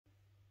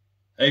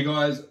Hey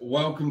guys,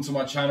 welcome to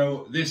my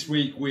channel. This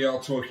week we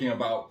are talking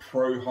about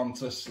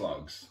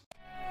ProHunterSlugs.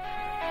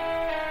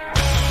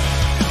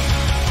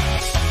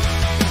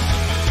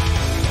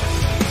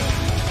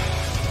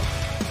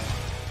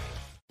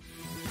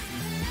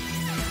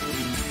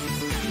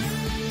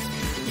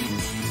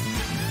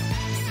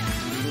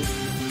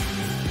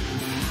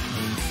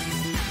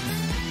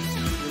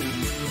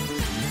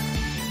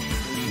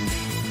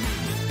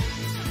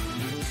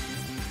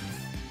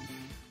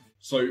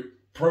 So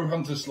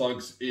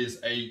ProHunterSlugs is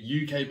a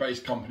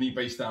UK-based company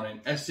based down in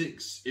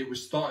Essex. It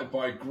was started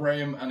by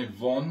Graham and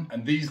Yvonne,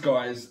 and these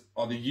guys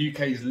are the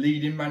UK's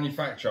leading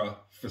manufacturer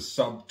for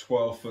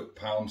sub-12 foot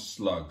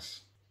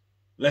slugs.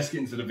 Let's get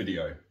into the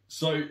video.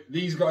 So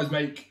these guys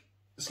make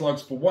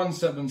slugs for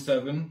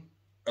 177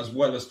 as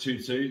well as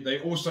 22. They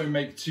also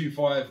make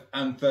 25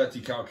 and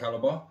 30 cal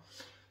caliber.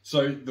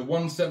 So the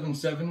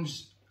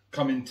 177s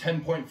come in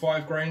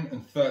 10.5 grain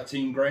and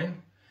 13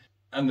 grain,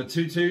 and the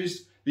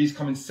 22s, these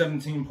come in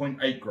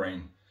 17.8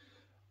 grain.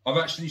 I've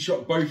actually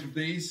shot both of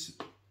these.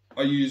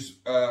 I use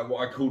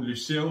what I call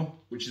Lucille,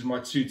 which is my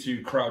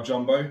 22 Crow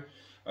Jumbo.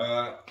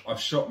 I've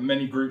shot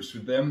many groups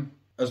with them,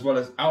 as well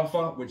as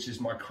Alpha, which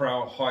is my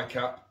Crow High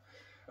Cap.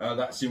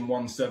 That's in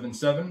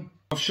 177.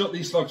 I've shot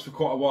these slugs for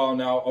quite a while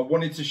now. I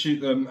wanted to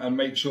shoot them and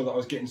make sure that I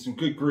was getting some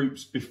good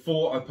groups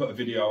before I put a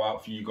video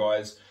out for you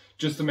guys,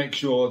 just to make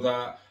sure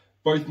that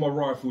both my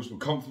rifles were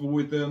comfortable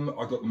with them.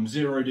 I got them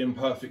zeroed in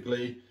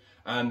perfectly.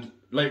 And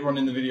later on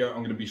in the video, I'm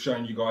going to be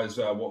showing you guys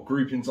what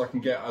groupings I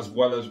can get, as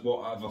well as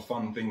what other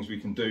fun things we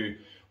can do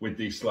with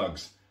these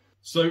slugs.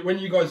 So when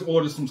you guys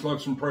order some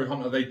slugs from Pro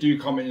Hunter, they do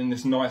come in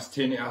this nice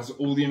tin. It has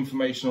all the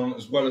information on it,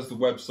 as well as the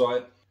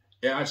website.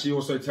 It actually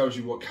also tells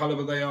you what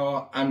caliber they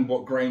are and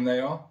what grain they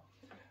are.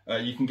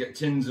 You can get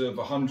tins of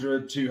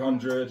 100,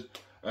 200.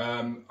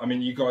 I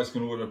mean, you guys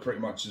can order pretty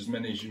much as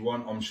many as you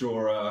want. I'm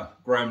sure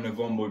Graham and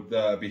Yvonne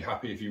would be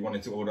happy if you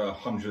wanted to order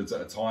hundreds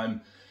at a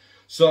time.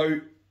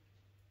 So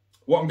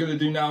what I'm going to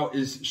do now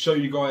is show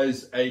you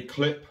guys a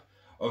clip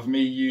of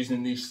me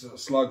using these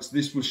slugs.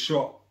 This was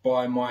shot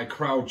by my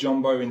Crow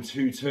Jumbo in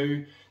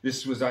 2.2.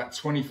 This was at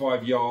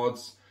 25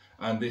 yards,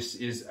 and this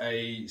is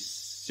a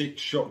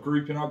 6-shot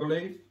grouping, I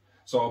believe.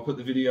 So I'll put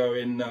the video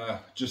in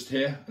just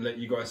here and let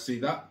you guys see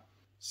that.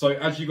 So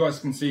as you guys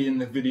can see in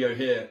the video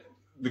here,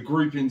 the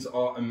groupings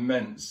are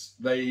immense.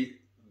 They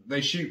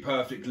shoot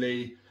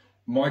perfectly.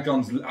 My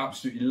guns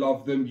absolutely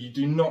love them. You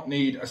do not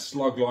need a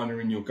slug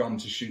liner in your gun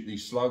to shoot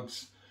these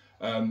slugs.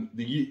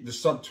 The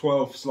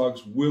sub-12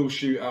 slugs will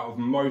shoot out of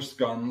most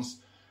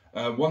guns.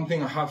 One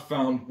thing I have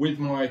found with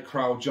my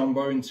Crow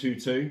Jumbo in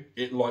 2.2,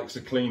 it likes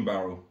a clean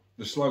barrel.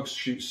 The slugs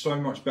shoot so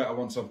much better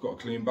once I've got a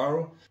clean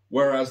barrel.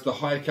 Whereas the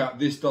high cap,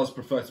 this does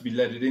prefer to be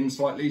leaded in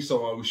slightly,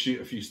 so I will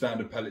shoot a few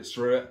standard pellets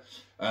through it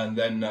and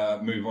then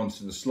move on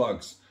to the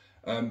slugs.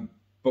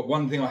 But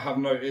one thing I have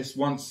noticed,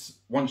 once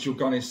your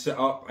gun is set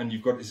up and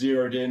you've got it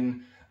zeroed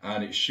in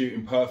and it's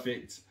shooting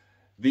perfect,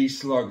 these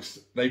slugs,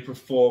 they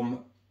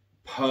perform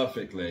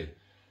perfectly.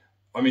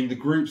 I mean, the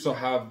groups I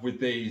have with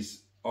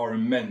these are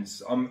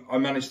immense. I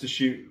managed to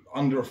shoot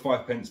under a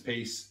 5p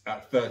piece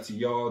at 30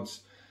 yards.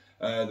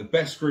 The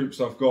best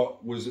groups I've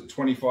got was at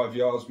 25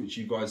 yards, which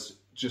you guys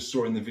just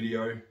saw in the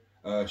video,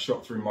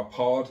 shot through my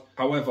PARD.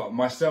 However,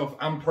 myself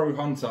and Pro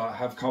Hunter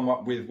have come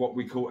up with what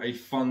we call a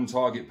fun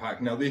target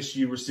pack. Now this,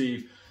 you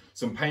receive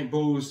some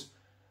paintballs,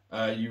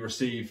 you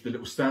receive the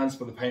little stands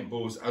for the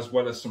paintballs, as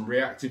well as some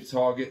reactive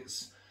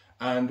targets,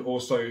 and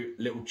also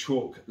little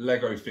chalk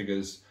Lego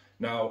figures.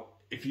 Now,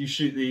 if you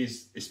shoot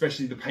these,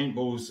 especially the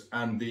paintballs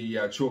and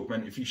the chalk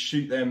men, if you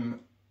shoot them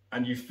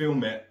and you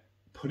film it,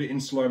 put it in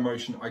slow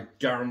motion, I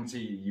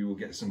guarantee you will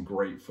get some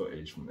great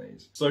footage from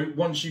these. So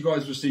once you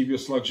guys receive your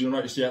slugs, you'll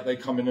notice, yeah, they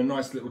come in a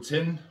nice little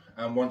tin.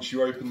 And once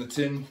you open the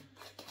tin,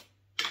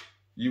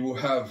 you will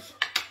have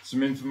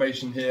some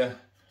information here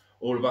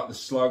all about the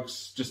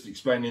slugs, just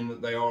explaining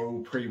that they are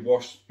all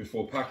pre-washed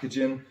before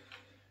packaging.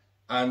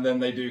 And then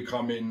they do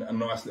come in a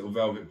nice little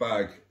velvet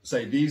bag.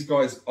 Say, these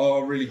guys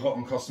are really hot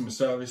on customer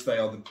service. They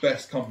are the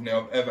best company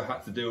I've ever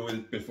had to deal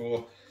with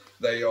before.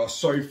 They are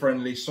so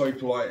friendly, so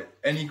polite.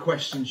 Any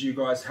questions you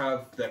guys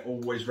have, they're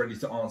always ready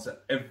to answer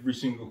every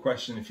single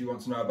question. If you want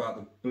to know about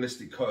the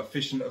ballistic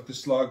coefficient of the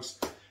slugs,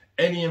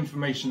 any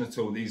information at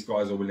all, these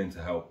guys are willing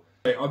to help.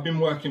 I've been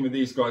working with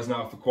these guys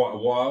now for quite a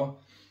while,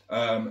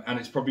 and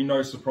it's probably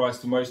no surprise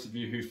to most of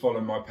you who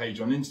follow my page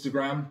on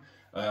Instagram.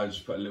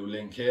 Just put a little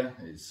link here.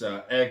 It's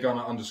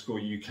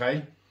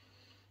airgunner_UK.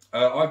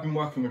 I've been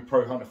working with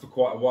Pro Hunter for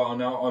quite a while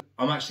now.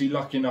 I'm actually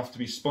lucky enough to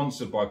be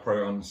sponsored by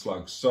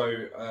ProHunterSlugs. So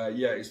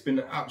yeah, it's been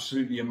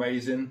absolutely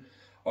amazing.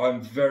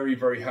 I'm very,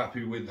 very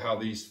happy with how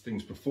these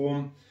things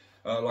perform.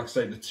 Like I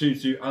say, the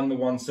 2.2 and the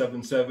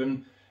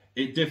 177,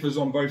 it differs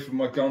on both of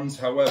my guns.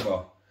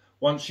 However,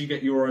 once you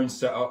get your own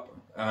setup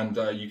and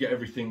you get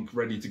everything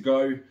ready to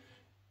go,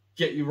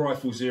 get your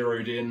rifle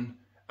zeroed in,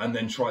 and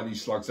then try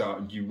these slugs out,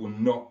 and you will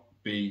not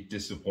be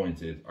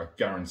disappointed. I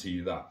guarantee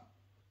you that.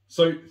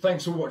 So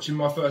thanks for watching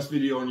my first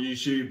video on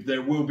YouTube.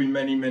 There will be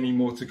many, many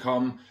more to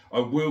come. I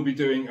will be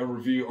doing a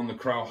review on the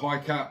Krau High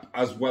Cap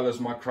as well as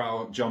my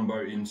Krau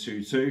Jumbo in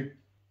 2.2.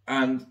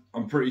 And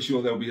I'm pretty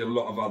sure there'll be a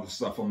lot of other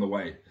stuff on the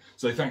way.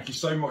 So thank you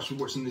so much for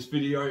watching this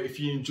video. If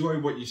you enjoy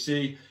what you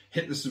see,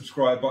 hit the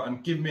subscribe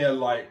button, give me a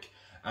like,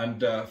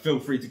 and feel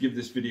free to give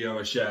this video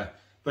a share.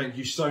 Thank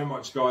you so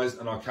much, guys,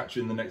 and I'll catch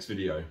you in the next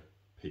video.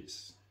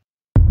 Peace.